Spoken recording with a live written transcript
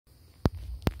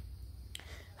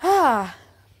Yeah,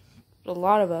 a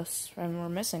lot of us, and we're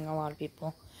missing a lot of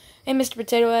people. Hey, Mr.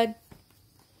 Potato Head.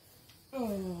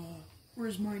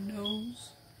 Where's my nose?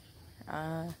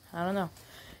 I don't know.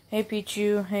 Hey,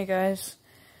 Pichu. Hey, guys.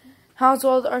 How's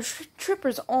all our trip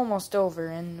is almost over,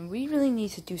 and we really need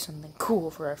to do something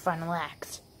cool for our final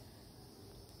act.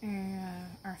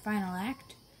 Our final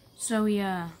act? So we,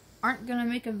 aren't gonna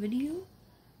make a video?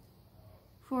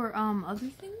 For, other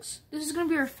things? This is gonna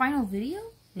be our final video?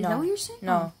 Is that what you're saying?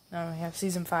 No, we have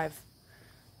season 5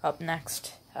 up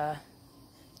next.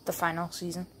 The final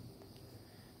season.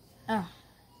 Oh.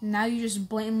 Now you just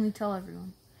blatantly tell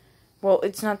everyone. Well,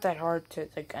 it's not that hard to,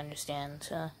 like, understand.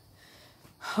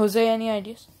 Jose, any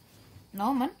ideas?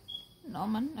 No, man.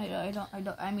 I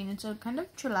don't. I mean, it's a kind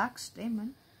of chillax day,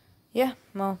 man. Yeah,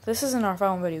 well, this isn't our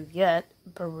final video yet,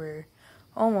 but we're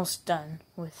almost done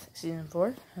with season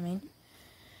 4. I mean,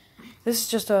 this is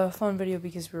just a fun video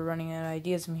because we're running out of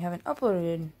ideas and we haven't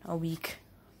uploaded in a week.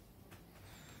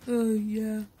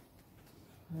 Yeah.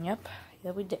 Yep,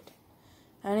 yeah, we did.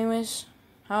 Anyways,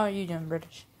 how are you doing,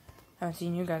 British? Haven't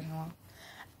seen you guys in a while.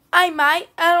 Hey, mate,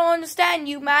 I don't understand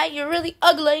you, mate. You're really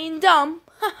ugly and dumb.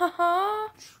 Ha ha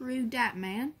ha. True dat,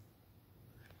 man.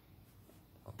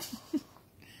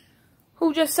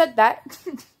 Who just said that?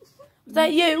 Was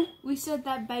that you? We said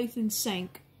that both in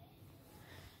sync.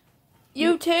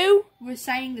 You too? We're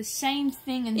saying the same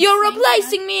thing in You're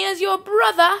replacing me as your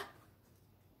brother.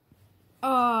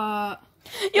 You're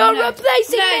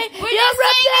replacing me. You're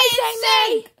replacing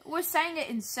me. We're saying it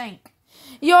in sync.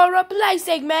 You're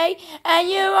replacing me, and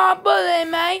you are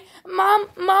bullying me.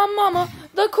 Mama,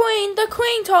 the queen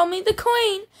told me, the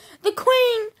queen.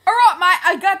 Alright, mate,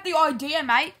 I got the idea,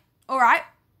 mate. Alright?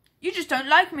 You just don't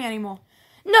like me anymore.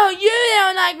 No, you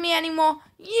don't like me anymore.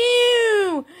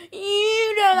 You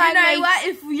don't like me. You know what?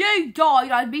 If you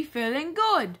died, I'd be feeling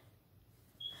good.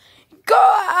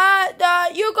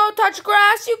 You go touch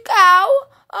grass, you cow.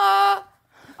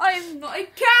 I'm not a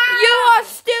cow. You are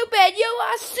stupid.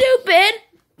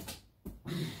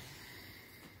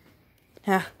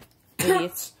 Yeah,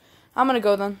 idiots. I'm gonna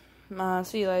go then.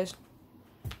 See you guys.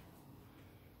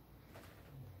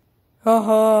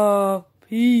 Haha,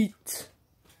 Pete.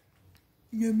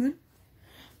 Yeah, man.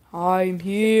 I'm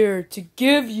here to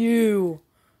give you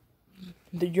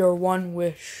your one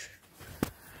wish.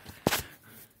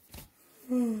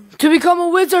 To become a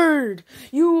wizard!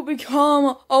 You will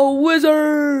become a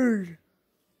wizard!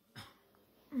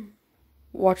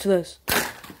 Watch this.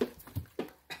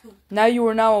 Now you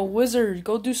are now a wizard.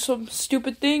 Go do some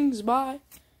stupid things. Bye.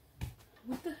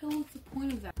 What the hell is the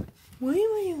point of that? Why am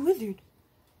I a wizard?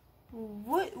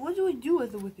 What do I do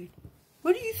as a wizard?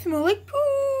 Why do you smell like poo?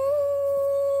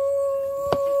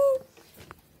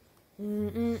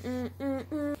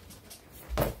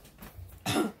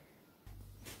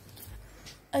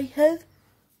 I have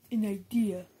an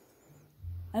idea.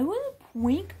 I want to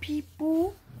prank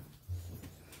people.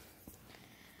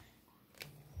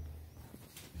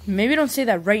 Maybe don't say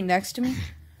that right next to me.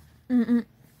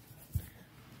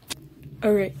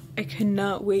 Alright, I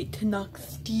cannot wait to knock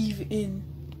Steve in.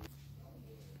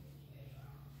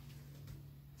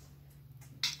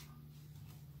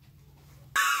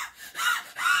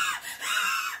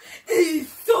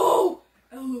 He's so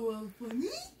LOL funny.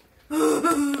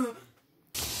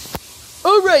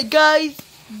 Alright guys,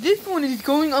 this one is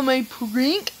going on my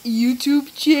prank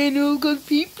YouTube channel called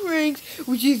Pete Pranks,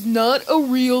 which is not a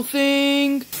real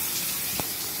thing.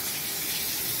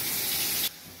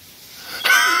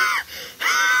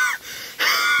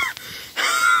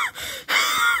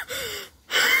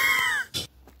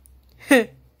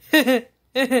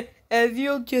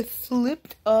 Aziel just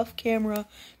slipped off camera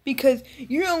because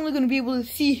you're only going to be able to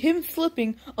see him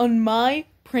slipping on my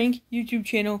prank YouTube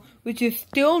channel, which is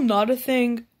still not a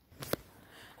thing.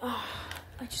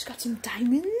 I just got some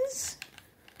diamonds.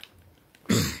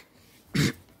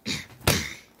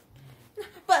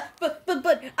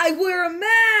 but I wear a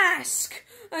mask.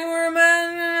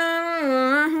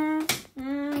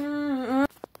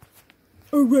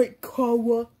 Alright,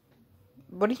 Kawa.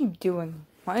 What are you doing?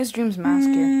 Why is Dream's mask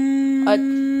here?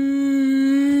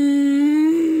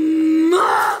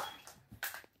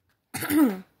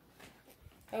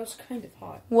 That was kind of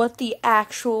hot. What the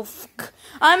actual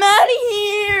I'm out of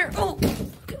here! Oh,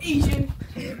 Asian.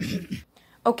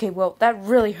 Okay, well, that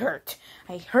really hurt.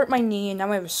 I hurt my knee, and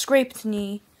now I have a scraped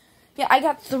knee. Yeah, I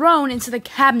got thrown into the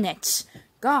cabinets.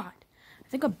 God, I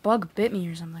think a bug bit me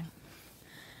or something.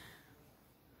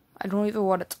 I don't even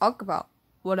want to talk about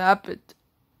what happened.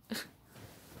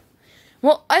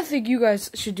 Well, I think you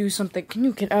guys should do something. Can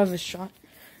you get out of this shot?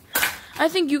 I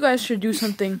think you guys should do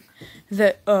something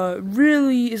that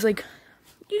really is like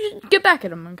you should get back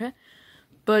at him, okay?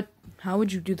 But how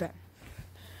would you do that?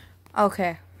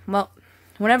 Okay, well,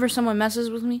 whenever someone messes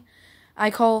with me, I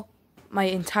call my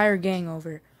entire gang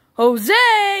over.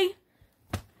 Jose!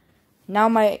 Now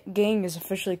my gang is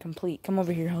officially complete. Come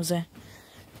over here, Jose.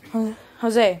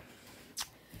 Jose,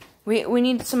 we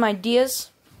need some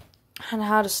ideas on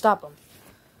how to stop him.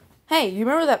 Hey, you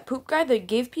remember that poop guy that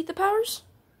gave Pete the powers?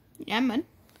 Yeah, man.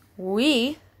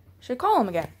 We should call him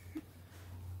again.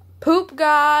 Poop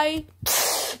guy.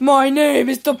 My name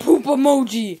is the poop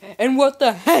emoji, and what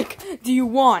the heck do you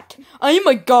want? I am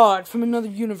a god from another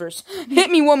universe.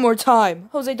 Hit me one more time.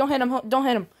 Jose, don't hit him. Don't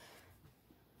hit him.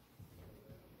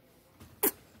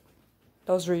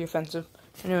 That was really offensive.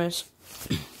 Anyways,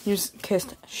 you just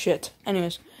kissed shit.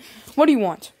 Anyways, what do you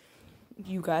want?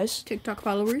 You guys? TikTok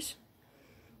followers.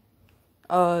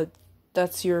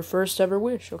 That's your first ever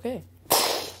wish, okay.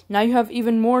 Now you have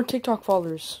even more TikTok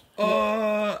followers.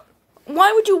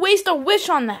 Why would you waste a wish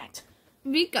on that?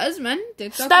 Because, man,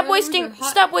 TikTok Stop followers wasting are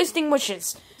hot. stop wasting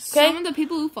wishes. Okay? Some of the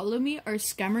people who follow me are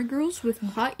scammer girls with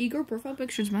hot ego profile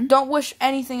pictures, man. Don't wish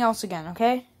anything else again,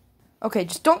 okay? Okay,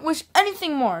 just don't wish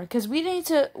anything more, because we need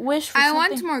to wish for I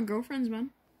something. want more girlfriends,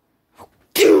 man.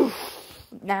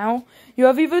 Now you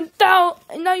have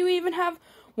now you even have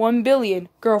 1 billion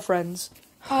girlfriends.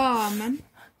 Oh, man.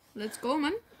 Let's go,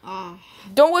 man.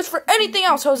 Don't wish for anything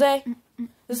else, Jose.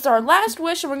 This is our last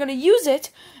wish, and we're gonna use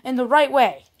it in the right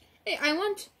way. Hey, I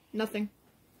want nothing.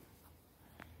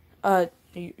 Are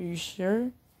you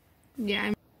sure?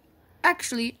 Yeah,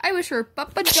 actually, I wish for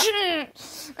Papa John.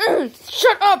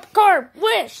 Shut up, Carp.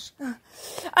 Wish.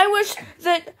 I wish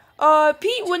that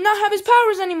Pete would not have his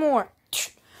powers anymore.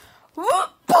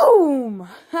 Boom.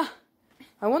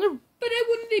 I wonder. But I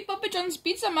wouldn't eat Papa John's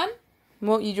pizza, man.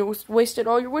 Well, you just wasted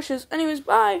all your wishes. Anyways,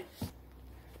 bye.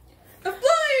 I'm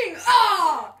flying!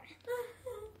 Ah!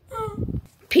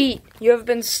 Pete, you have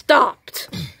been stopped.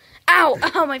 Ow!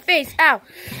 Ow, my face! Ow!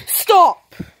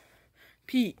 Stop!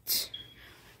 Pete,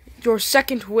 your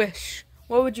second wish.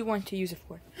 What would you want to use it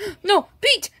for? No,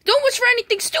 Pete! Don't wish for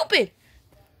anything stupid!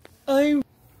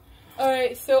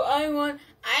 Alright, so I want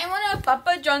a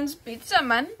Papa John's pizza,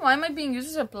 man. Why am I being used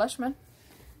as a plush, man?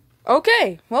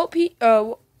 Okay, well, Pete,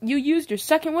 you used your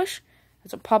second wish.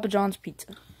 It's a Papa John's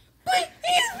pizza. But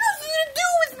he has nothing to do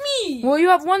with me! Well, you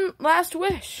have one last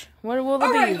wish. What will it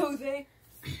Alright, be? Jose.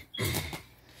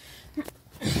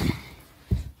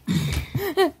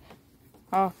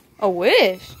 A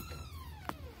wish?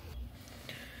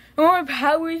 I want my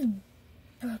powers.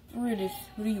 British,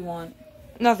 what do you want?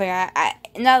 Nothing.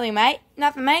 Nothing, mate.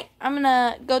 Nothing, mate. I'm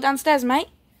gonna go downstairs, mate.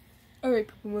 Alright,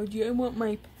 Emoji, I want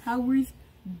my powers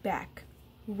back.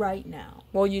 Right now.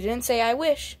 Well, you didn't say I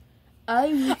wish. I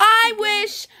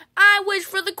wish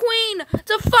for the Queen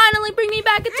to finally bring me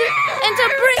back into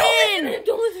Britain.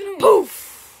 Don't listen to him.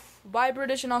 Poof. Bye,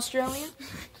 British and Australian.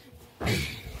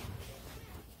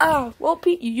 Well,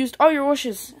 Pete, you used all your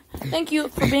wishes. Thank you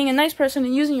for being a nice person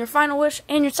and using your final wish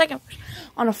and your second wish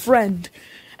on a friend.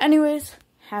 Anyways,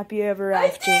 happy ever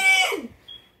after.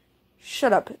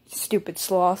 Shut up, stupid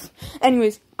sloth.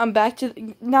 Anyways, I'm back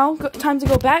to time to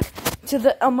go back to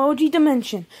the emoji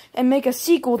dimension and make a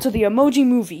sequel to the Emoji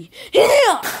Movie.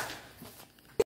 Yeah!